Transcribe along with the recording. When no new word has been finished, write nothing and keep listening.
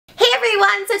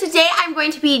everyone, so today I'm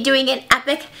going to be doing an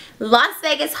epic Las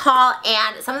Vegas haul,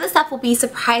 and some of the stuff will be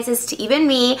surprises to even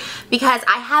me because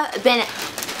I have been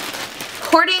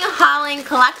hoarding, hauling,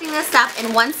 collecting this stuff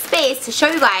in one space to show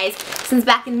you guys since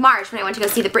back in March when I went to go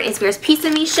see the Britney Spears Piece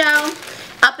of Me show,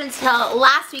 up until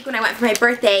last week when I went for my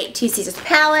birthday to Caesar's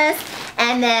Palace,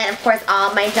 and then of course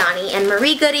all my Donnie and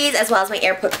Marie goodies as well as my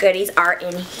airport goodies are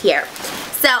in here.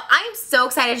 So I am so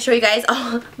excited to show you guys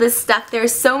all this stuff.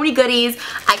 There's so many goodies.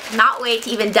 I cannot wait to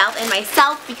even delve in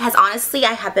myself because honestly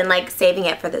I have been like saving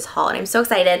it for this haul and I'm so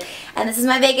excited. And this is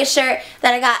my Vegas shirt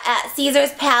that I got at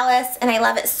Caesar's Palace and I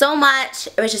love it so much.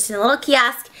 It was just in a little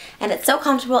kiosk and it's so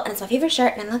comfortable and it's my favorite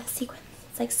shirt and I love the sequins.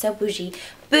 It's like so bougie.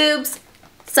 Boobs,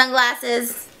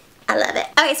 sunglasses. I love it.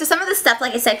 Okay, so some of the stuff,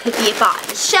 like I said, could be bought at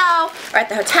the show or at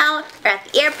the hotel or at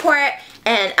the airport.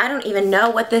 And I don't even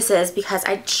know what this is because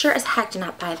I sure as heck did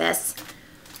not buy this.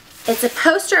 It's a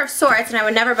poster of sorts, and I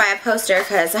would never buy a poster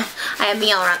because I have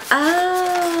me all around.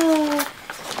 Oh,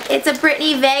 it's a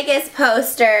Britney Vegas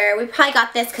poster. We probably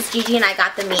got this because Gigi and I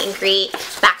got the meet and greet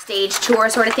backstage tour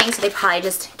sort of thing, so they probably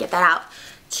just get that out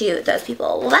to those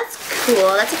people. Well, that's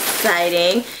cool. That's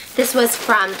exciting. This was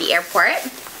from the airport.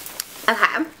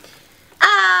 Okay.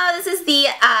 This is the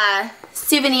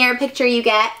souvenir picture you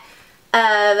get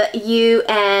of you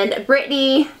and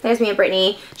Britney. There's me and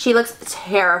Britney. She looks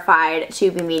terrified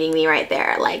to be meeting me right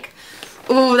there. Like,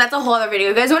 ooh, that's a whole other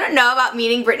video. If you guys want to know about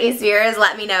meeting Britney Spears,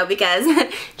 let me know because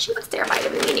she looks terrified to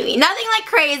be meeting me. Nothing like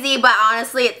crazy, but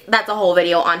honestly, that's a whole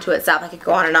video onto itself. I could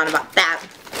go on and on about that.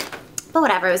 But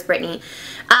whatever, it was Britney.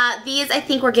 These I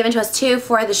think were given to us too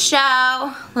for the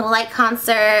show. Little light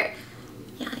concert.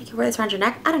 Yeah, you can wear this around your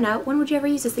neck. I don't know. When would you ever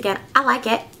use this again? I like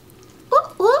it.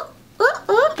 Ooh, ooh.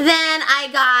 Then I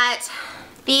got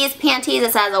these panties.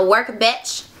 It says a work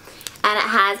bitch and it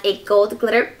has a gold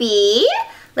glitter bee,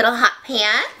 little hot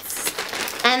pants,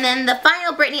 and then the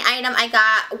final Britney item I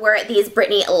got were these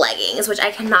Britney leggings, which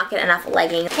I cannot get enough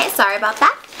leggings. Okay, sorry about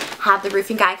that. Have the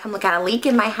roofing guy come look at a leak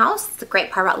in my house. It's a great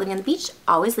part about living on the beach,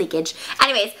 always leakage.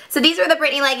 Anyways, so these were the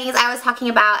Britney leggings I was talking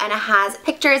about, and it has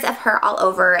pictures of her all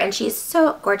over, and she's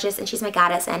so gorgeous, and she's my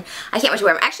goddess, and I can't wait to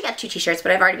wear them. I actually got 2 t-shirts,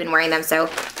 but I've already been wearing them, so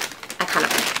I kind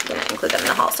of didn't include them in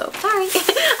the haul, so sorry.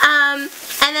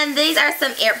 And then these are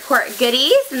some airport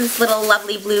goodies in this little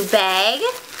lovely blue bag.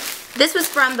 This was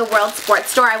from the World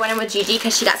Sports Store. I went in with Gigi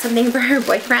because she got something for her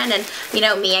boyfriend, and you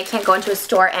know me, I can't go into a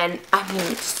store, and I mean,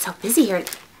 it's so busy here.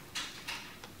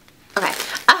 Okay.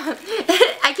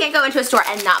 I can't go into a store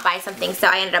and not buy something, so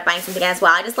I ended up buying something as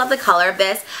well. I just love the color of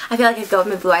this. I feel like it'd go with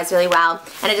my blue eyes really well,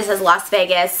 and it just says Las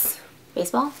Vegas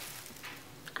baseball.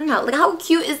 I don't know, like how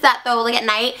cute is that though, like at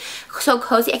night, so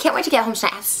cozy. I can't wait to get home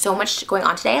tonight. I have so much going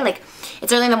on today. Like,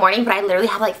 it's early in the morning, but I literally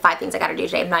have like 5 things I gotta do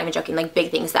today. I'm not even joking, like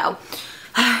big things though.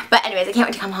 But anyways, I can't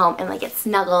wait to come home and like get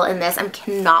snuggle in this. I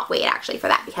cannot wait actually for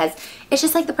that because it's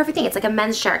just like the perfect thing. It's like a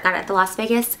men's shirt. Got it at the Las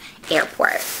Vegas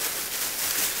airport.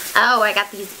 Oh, I got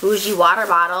these bougie water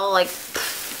bottle. Like,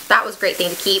 that was a great thing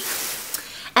to keep.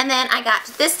 And then I got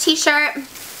this t-shirt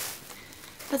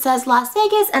that says Las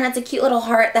Vegas, and it's a cute little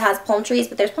heart that has palm trees,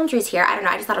 but there's palm trees here. I don't know,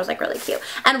 I just thought it was like really cute.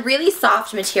 And really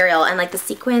soft material, and like the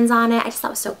sequins on it, I just thought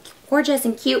it was so gorgeous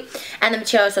and cute. And the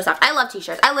material is so soft. I love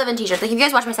t-shirts. I live in t-shirts. Like if you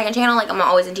guys watch my second channel, like I'm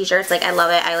always in t-shirts. Like I love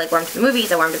it. I like wear them to the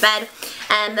movies. I wear them to bed.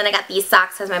 And then I got these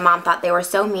socks because my mom thought they were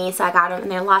so me, so I got them,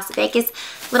 and they're Las Vegas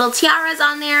little tiaras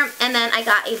on there. And then I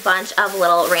got a bunch of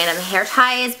little random hair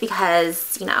ties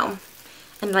because, you know,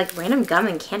 and like random gum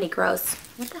and candy, gross.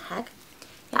 What the heck?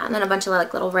 Yeah, and then a bunch of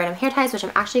like little random hair ties, which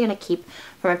I'm actually going to keep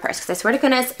for my purse because I swear to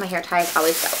goodness, my hair ties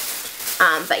always go.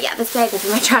 But yeah, this bag will be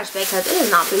my trash bag because it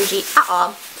is not bougie at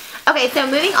all. Okay, so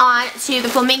moving on to the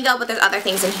flamingo, but there's other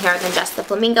things in here than just the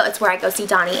flamingo. It's where I go see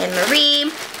Donnie and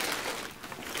Marie.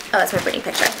 Oh, that's my Britney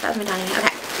picture. That was my Donnie.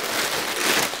 Okay.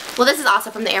 Well, this is also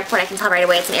from the airport. I can tell right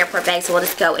away it's an airport bag, so we'll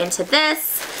just go into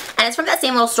this. And it's from that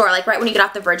same little store. Like right when you get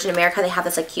off the Virgin America, they have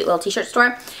this like cute little t-shirt store.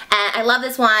 And I love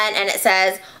this one, and it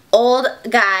says Old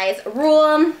Guys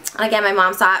Rule. Again, my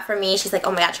mom saw it for me. She's like,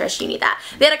 oh my god, Trish, you need that.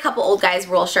 They had a couple Old Guys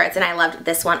Rule shirts, and I loved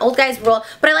this one. Old Guys Rule.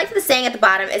 But I liked the saying at the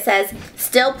bottom. It says,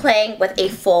 still playing with a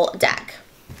full deck.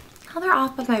 Oh, they're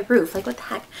off of my roof. Like, what the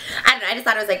heck? I don't know. I just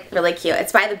thought it was like really cute.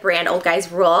 It's by the brand Old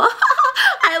Guys Rule.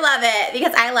 I love it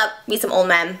because I love me some old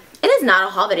men. It is not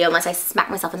a haul video unless I smack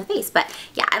myself in the face, but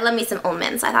yeah, I love me some old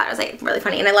men, so I thought it was like really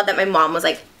funny, and I love that my mom was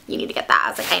like, you need to get that. I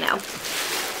was like, I know.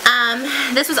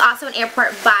 This was also an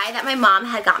airport buy that my mom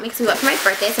had got me because we went for my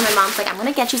birthday. So my mom's like, I'm going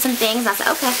to get you some things. And I said,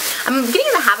 okay. I'm getting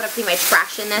in the habit of putting my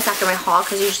trash in this after my haul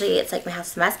because usually it's like my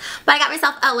house is a mess. But I got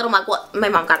myself a little mug. Well, my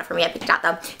mom got it for me. I picked it out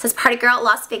though. It says Party Girl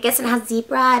Las Vegas and it has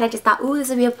zebra. And I just thought, ooh, this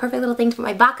would be a perfect little thing to put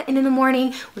my vodka in the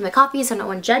morning with my coffee so no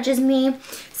one judges me.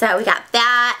 So we got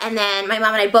that. And then my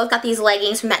mom and I both got these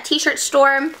leggings from that t-shirt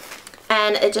store.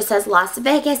 And it just says Las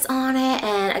Vegas on it,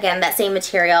 and again, that same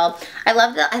material. I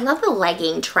love the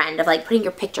legging trend of like putting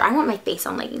your picture. I want my face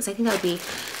on leggings. I think that would be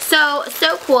so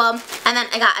cool. And then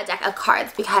I got a deck of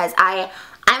cards because I'm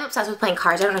obsessed with playing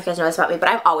cards. I don't know if you guys know this about me, but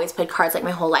I've always played cards like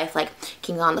my whole life, like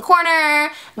King on the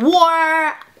Corner,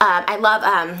 War. I love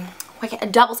like a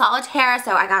double solitaire,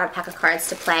 so I got a pack of cards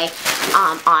to play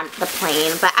on the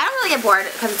plane. But I don't really get bored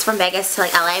because it's from Vegas to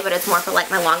like LA, but it's more for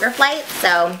like my longer flights.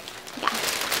 So yeah.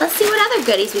 Let's see what other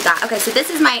goodies we got. Okay, so this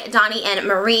is my Donnie and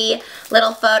Marie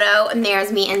little photo, and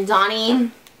there's me and Donnie.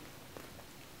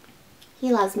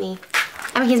 He loves me.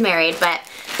 I mean, he's married, but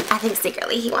I think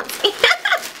secretly he wants me.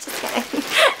 Just kidding.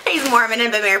 He's Mormon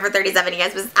and been married for 37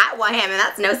 years, but I want him, and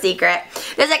that's no secret.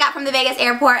 This I got from the Vegas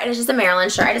airport, and it's just a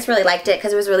Maryland shirt. I just really liked it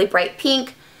because it was really bright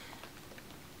pink.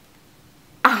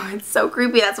 Oh, it's so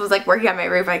creepy. That's what was like working on my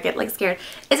roof. I get like scared.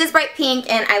 It's this bright pink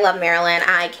and I love Maryland.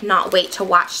 I cannot wait to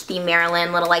watch the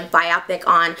Maryland little like biopic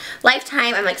on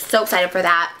Lifetime. I'm like so excited for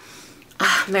that.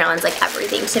 Maryland's like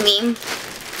everything to me.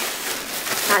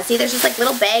 See, there's just like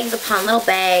little bags upon little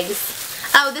bags.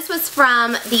 Oh, this was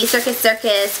from the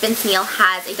Circus. Vince Neil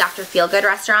has a Dr. Feelgood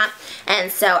restaurant.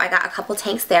 And so I got a couple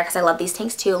tanks there because I love these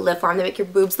tanks too. Live for them. They make your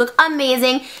boobs look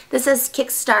amazing. This is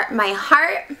Kickstart My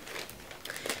Heart,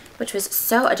 which was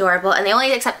so adorable, and they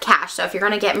only accept cash, so if you're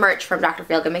going to get merch from Dr.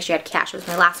 Feelgood, make sure you had cash. It was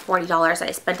my last $40 that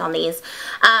I spent on these.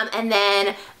 And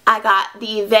then I got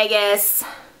the Vegas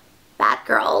Bad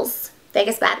Girl. I was going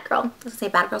to say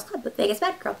Bad Girls Club, but Vegas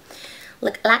Bad Girl.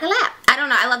 Look like a lap. I don't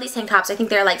know, I love these tank tops. I think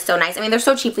they're like so nice. I mean, they're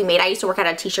so cheaply made. I used to work at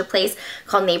a t-shirt place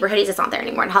called Neighborhoodies. It's not there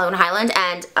anymore in Hollywood Highland,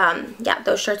 and yeah,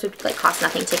 those shirts would like cost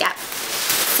nothing to get.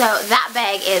 So that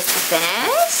bag is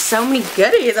finished. So many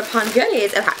goodies upon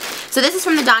goodies. Okay, so this is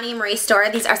from the Donnie and Marie store.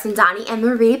 These are some Donnie and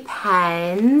Marie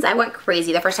pens. I went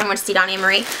crazy. The first time I went to see Donnie and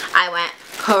Marie, I went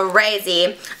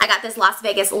crazy. I got this Las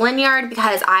Vegas lanyard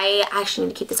because I actually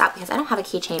need to keep this out because I don't have a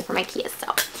keychain for my keys.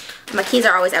 So my keys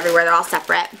are always everywhere. They're all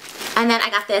separate. And then I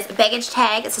got this baggage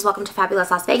tag. It says, welcome to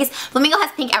fabulous Las Vegas. Flamingo has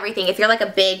pink everything. If you're like a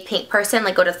big pink person,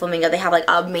 like go to Flamingo. They have like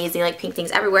amazing like pink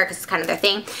things everywhere because it's kind of their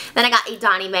thing. Then I got a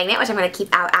Donnie magnet, which I'm going to keep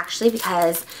out actually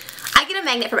because I get a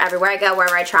magnet from everywhere I go,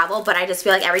 wherever I travel, but I just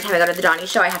feel like every time I go to the Donnie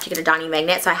show, I have to get a Donnie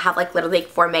magnet. So I have like literally like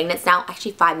 4 magnets now.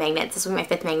 Actually 5 magnets. This was my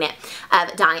 5th magnet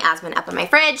of Donnie Osmond up in my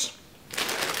fridge.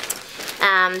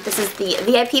 This is the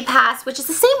VIP pass, which is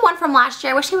the same one from last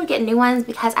year. I wish I would get new ones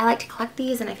because I like to collect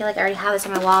these and I feel like I already have this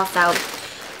on my wall, so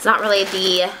it's not really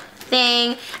the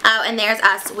thing. Oh, and there's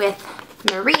us with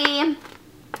Marie.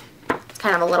 It's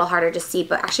kind of a little harder to see,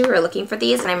 but actually we were looking for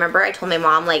these and I remember I told my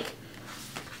mom, like,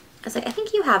 I was like, I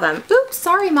think you have them. Oops,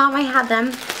 sorry mom, I had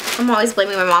them. I'm always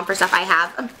blaming my mom for stuff I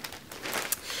have.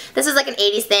 This is like an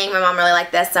 80s thing. My mom really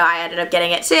liked this, so I ended up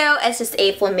getting it too. It's just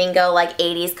a flamingo like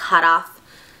 80s cutoff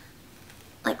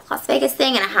like Las Vegas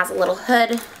thing, and it has a little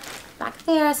hood back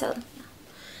there, so yeah.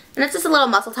 And it's just a little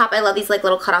muscle top. I love these like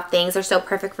little cutoff things. They're so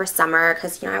perfect for summer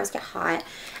because, you know, I always get hot.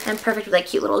 And perfect with like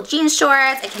cute little jean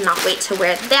shorts. I cannot wait to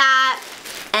wear that.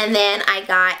 And then I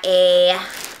got a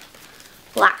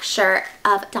black shirt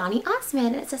of Donnie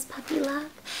Osmond, and it says Puppy Love.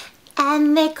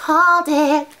 And they called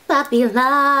it Puppy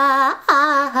Love.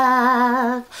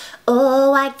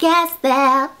 Oh, I guess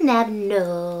they'll never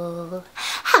know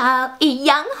how a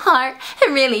young heart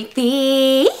really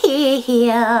feels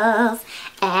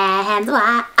and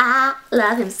why I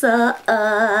love him so.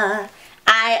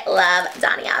 I love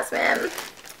Donnie Osmond.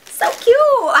 So cute.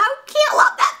 How cute.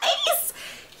 Love that face.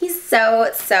 He's so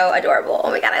adorable.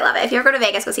 Oh my god, I love it. If you ever go to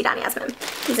Vegas, go see Donnie Osmond.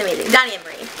 He's amazing. Donnie and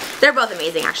Marie. They're both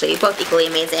amazing, actually. Both equally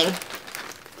amazing.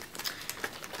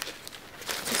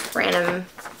 Just random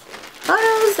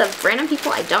photos of random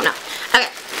people I don't know. Okay.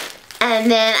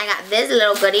 And then I got this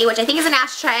little goodie, which I think is an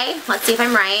ashtray. Let's see if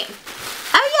I'm right.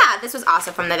 Oh yeah, this was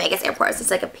also from the Vegas airport. It's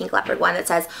just like a pink leopard one that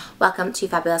says, welcome to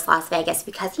fabulous Las Vegas,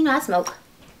 because, you know, I smoke,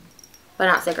 but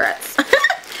not cigarettes.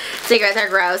 Cigarettes are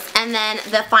gross. And then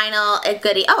the final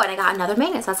goodie. Oh, and I got another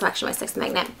magnet. So that's actually my 6th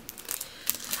magnet.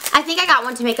 I think I got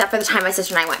one to make up for the time my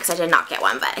sister and I went because I did not get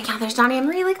one. But yeah, there's Donnie and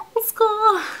Marie, like old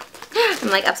school. I'm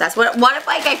like obsessed. What if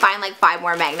like I find like 5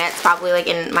 more magnets? Probably like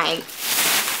in my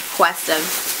quest of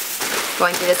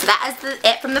going through this. So that is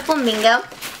it from the Flamingo.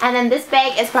 And then this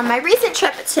bag is from my recent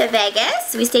trip to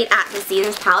Vegas. We stayed at the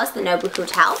Caesars Palace, the Nobu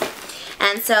Hotel.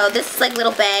 And so this like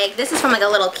little bag, this is from like a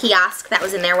little kiosk that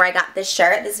was in there where I got this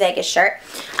shirt, this Vegas shirt.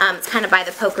 It's kind of by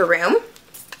the poker room.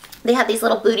 They have these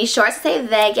little booty shorts that say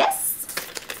Vegas.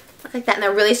 Look like that, and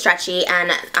they're really stretchy,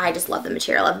 and I just love the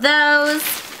material of those.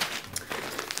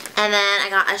 And then I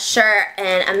got a shirt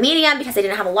in a medium because I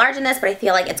didn't have a large in this, but I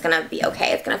feel like it's gonna be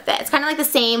okay. It's gonna fit. It's kind of like the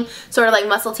same sort of like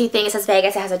muscle tee thing. It says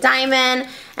Vegas. It has a diamond,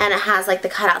 and it has like the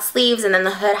cutout sleeves, and then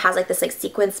the hood has like this like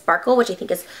sequin sparkle, which I think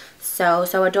is so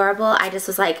adorable. I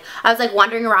was like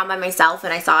wandering around by myself,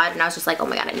 and I saw it, and I was just like, oh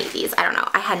my god, I need these. I don't know.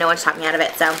 I had no one to talk me out of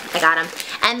it, so I got them.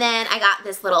 And then I got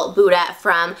this little Buddha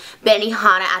from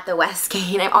Benihana at the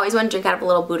Westgate. I've always wanted to drink out of a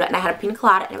little Buddha, and I had a pina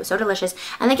colada, and it was so delicious.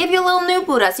 And they give you a little new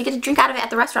Buddha, so you get to drink out of it at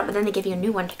the restaurant, but then they give you a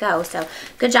new one to go. So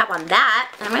good job on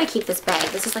that. And I'm gonna keep this bag.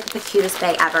 This is like the cutest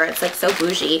bag ever. It's like so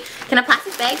bougie. Can a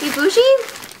plastic bag be bougie?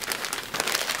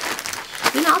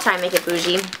 You know, I'll try and make it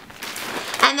bougie.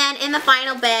 And then in the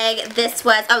final bag, this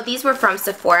was, oh, these were from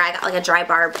Sephora. I got like a dry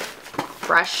bar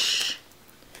brush.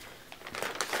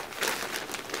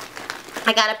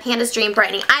 I got a Panda's Dream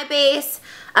Brightening Eye Base,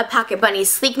 a Pocket Bunny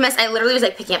Sleek Mist. I literally was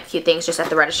like picking up cute things just at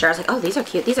the register. I was like, oh, these are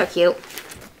cute, these are cute.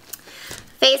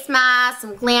 Face mask,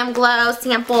 some Glam Glow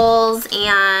samples,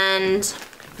 and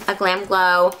a Glam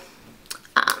Glow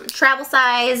travel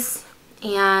size.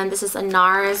 And this is a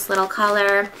NARS little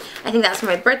color. I think that was for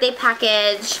my birthday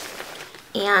package.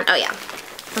 And, oh yeah,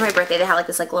 for my birthday they had like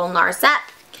this like little NARS set.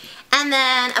 And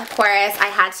then, of course, I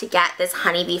had to get this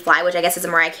honeybee fly, which I guess is a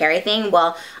Mariah Carey thing.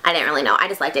 Well, I didn't really know. I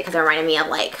just liked it because it reminded me of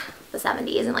like the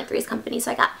 70s and like Three's Company,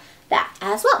 so I got that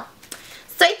as well.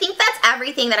 So I think that's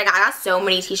everything that I got. I got so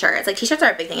many t-shirts. Like, t-shirts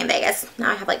are a big thing in Vegas.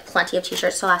 Now I have like plenty of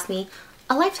t-shirts to last me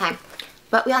a lifetime.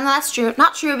 But we all know that's true.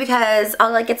 Not true, because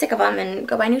I'll like get sick of them and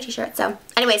go buy new t-shirts. So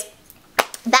anyways,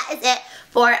 that is it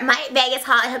for my Vegas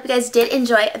haul. I hope you guys did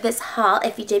enjoy this haul.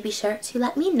 If you did, be sure to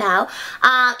let me know.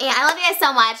 And I love you guys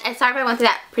so much. I'm sorry if I went through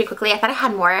that pretty quickly. I thought I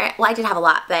had more. Well, I did have a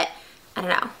lot, but I don't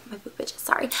know. My boob bitches,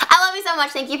 sorry. I love you so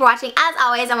much. Thank you for watching. As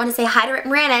always, I want to say hi to Rip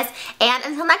Moranis. And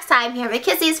until next time, here are my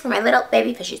kissies for my little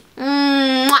baby fishies.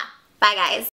 Mwah! Bye, guys.